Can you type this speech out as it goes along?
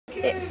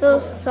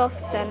feels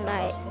soft and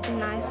like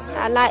nice.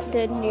 I like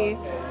the new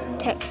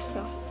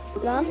texture.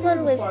 Last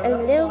one was a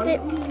little bit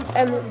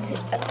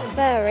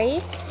furry,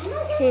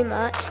 too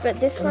much, but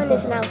this one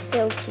is now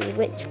silky,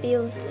 which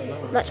feels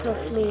much more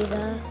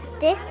smoother.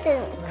 This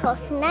didn't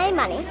cost no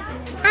money,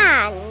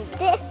 and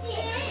this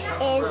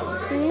is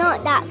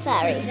not that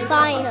furry,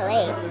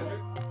 finally.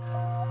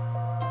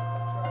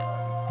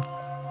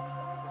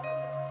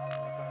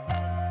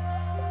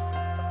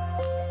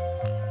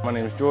 My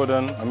name is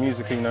Jordan. I'm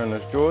musically known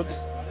as George.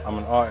 I'm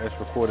an artist,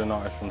 recording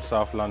artist from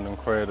South London,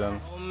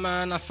 Croydon. Oh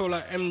man, I feel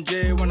like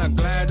MJ when I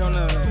glide on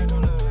her.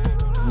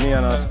 Me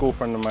and a school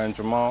friend of mine,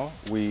 Jamal,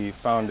 we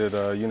founded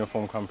a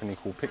uniform company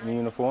called Pickney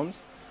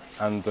Uniforms,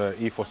 and the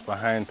ethos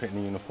behind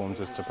Pickney Uniforms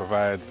is to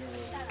provide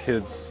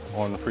kids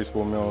on free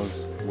school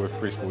meals with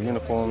free school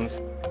uniforms.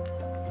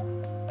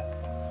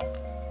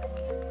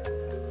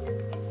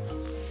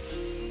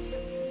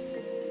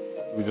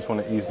 We just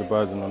want to ease the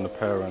burden on the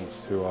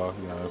parents who are,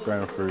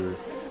 going through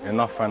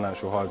enough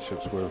financial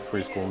hardships with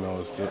free school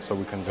meals, so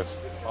we can just,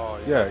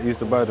 ease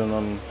the burden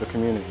on the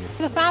community.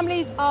 The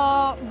families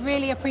are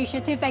really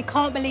appreciative. They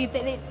can't believe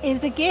that it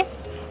is a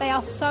gift. They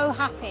are so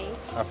happy.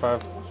 High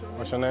five.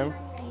 What's your name?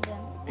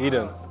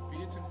 Eden.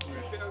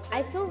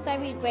 I feel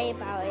very great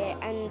about it,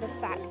 and the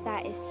fact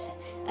that it's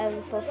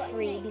for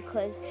free,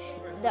 because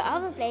the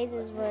other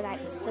blazers were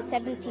like for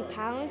 £70.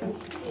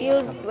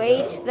 Feels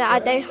great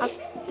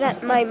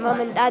that my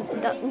mum and dad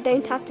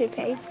don't have to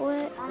pay for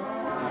it.